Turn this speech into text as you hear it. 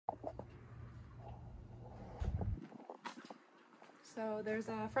So there's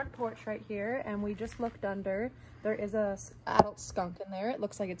a front porch right here, and we just looked under. There is a adult skunk in there. It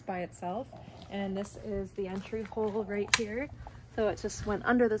looks like it's by itself, and this is the entry hole right here. So it just went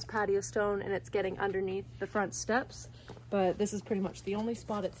under this patio stone, and it's getting underneath the front steps. But this is pretty much the only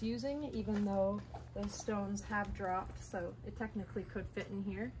spot it's using, even though those stones have dropped, so it technically could fit in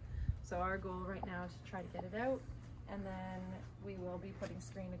here. So our goal right now is to try to get it out, and then we will be putting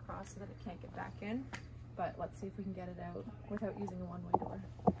screen across so that it can't get back in. But let's see if we can get it out without using a one-way door.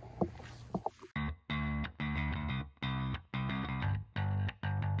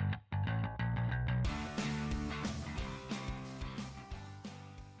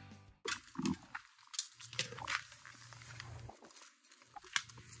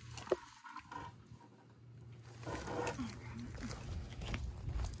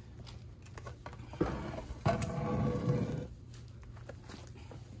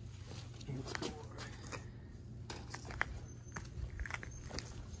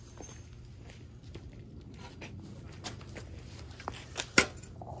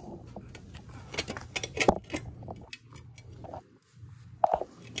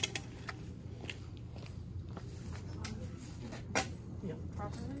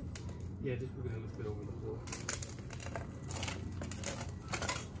 Yeah, just we're gonna lift it over the floor.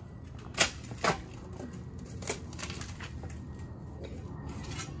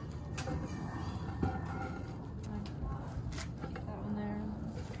 That one there.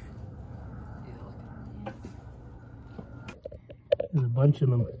 There's a bunch of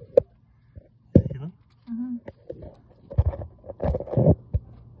them. You know? Mm-hmm.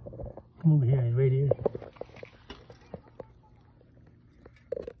 Come over here, he's right here.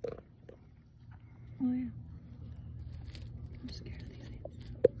 Oh yeah. I'm scared of these ants.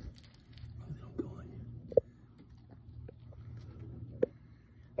 Oh, they don't go on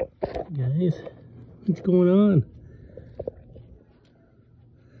you. Guys, what's going on?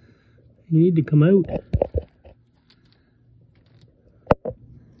 You need to come out.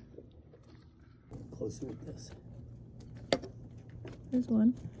 Closer with this. There's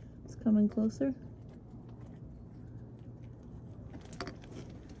one. It's coming closer.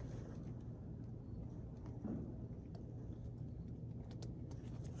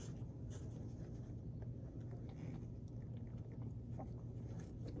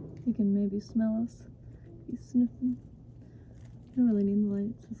 He can maybe smell us. He's sniffing. I don't really need the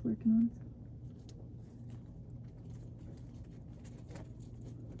lights. It's working on us.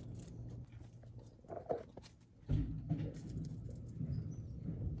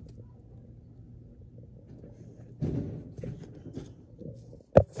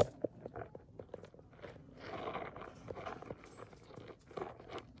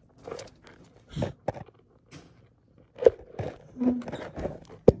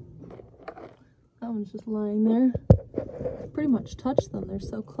 That one's just lying there. Pretty much touch them, they're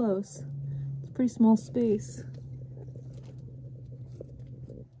so close. It's a pretty small space.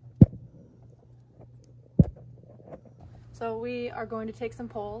 So we are going to take some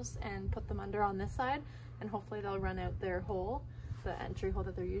poles and put them under on this side, and hopefully they'll run out their hole, the entry hole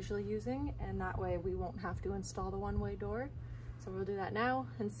that they're usually using, and that way we won't have to install the one-way door. So we'll do that now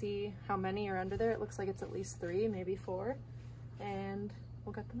and see how many are under there. It looks like it's at least 3, maybe 4, and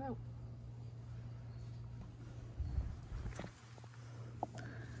we'll get them out.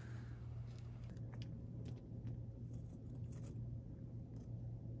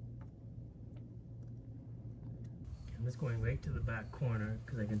 I'm just going right to the back corner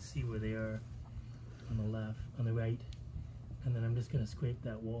because I can see where they are on the left, on the right. And then I'm just going to scrape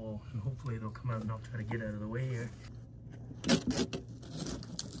that wall and hopefully they'll come out and I'll try to get out of the way here.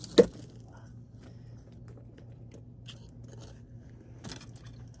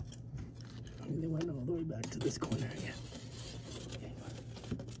 They went all the way back to this corner again.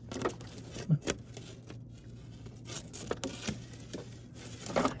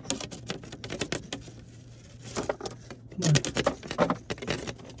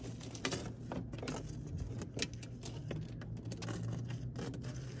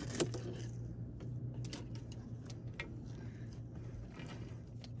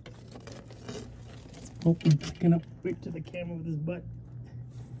 Oh, he's picking up right to the camera with his butt.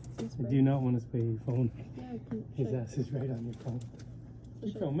 I do not want to spray your phone. Yeah, I can. His ass is right on your phone.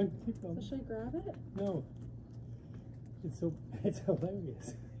 Keep filming. Keep filming. Should I grab it? No. It's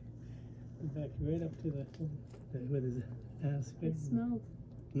hilarious. In fact, right up to the with his ass spray. I smelled.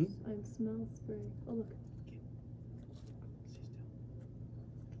 Hmm? I smell spray. Oh look. Okay.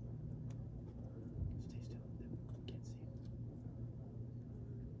 Stay still. Stay still. Can't see.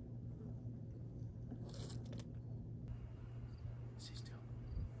 Stay still.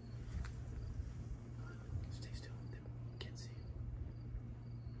 Stay still. Can't see.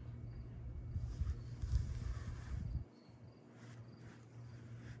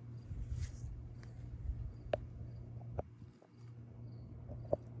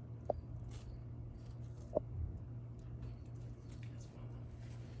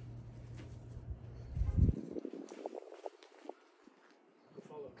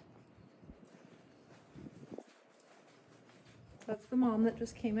 That's the mom that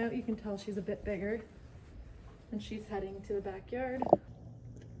just came out. You can tell she's a bit bigger. And she's heading to the backyard.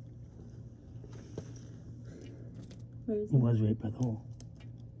 Where is He was right by the hole.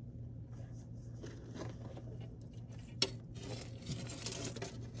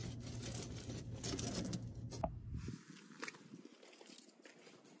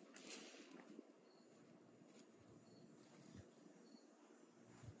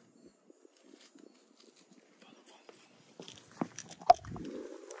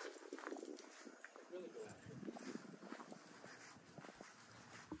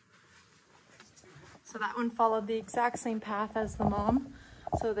 So that one followed the exact same path as the mom.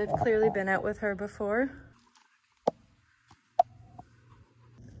 So they've clearly been out with her before.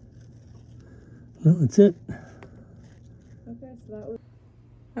 Well, that's it.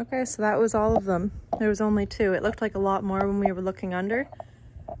 Okay, so that was all of them. There was only 2. It looked like a lot more when we were looking under.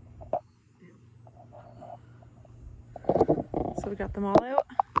 So we got them all out.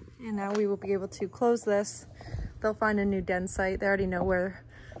 And now we will be able to close this. They'll find a new den site. They already know where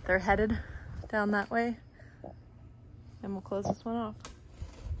they're headed, down that way. And we'll close this one off.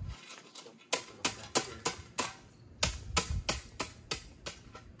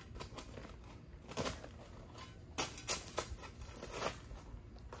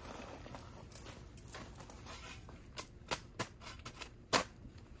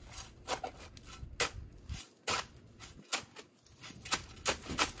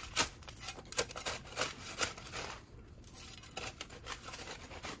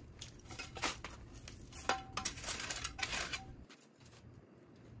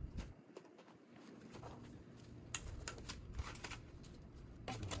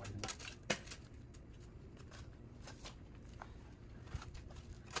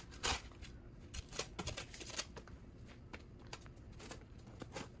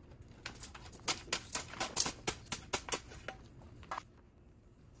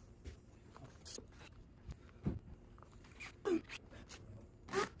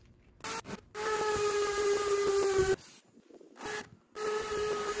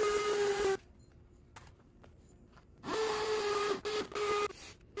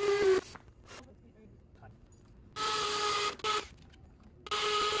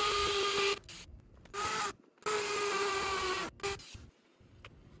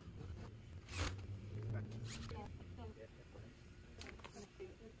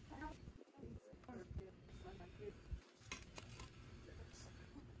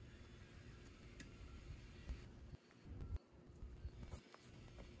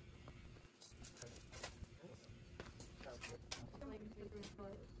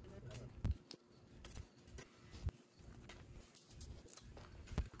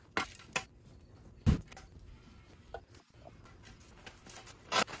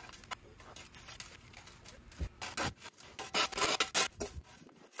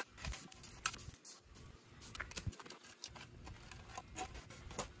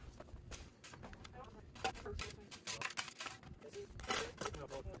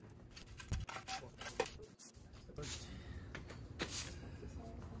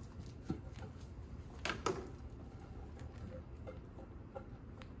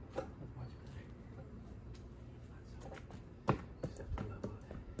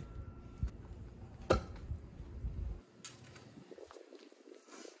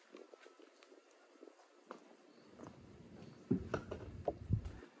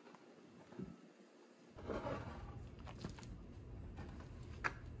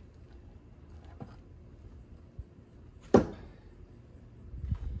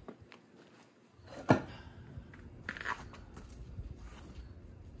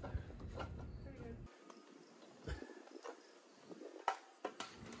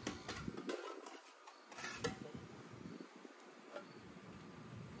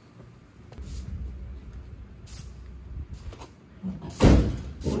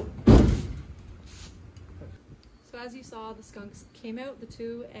 as you saw, the skunks came out, the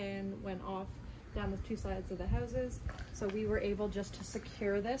two, and went off down the two sides of the houses. So we were able just to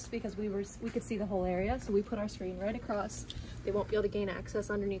secure this because we could see the whole area. So we put our screen right across. They won't be able to gain access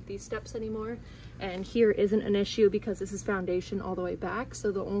underneath these steps anymore. And here isn't an issue because this is foundation all the way back.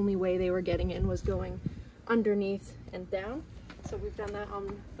 So the only way they were getting in was going underneath and down. So we've done that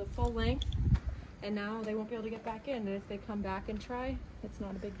on the full length. And now they won't be able to get back in. And if they come back and try, it's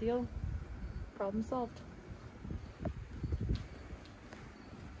not a big deal. Problem solved.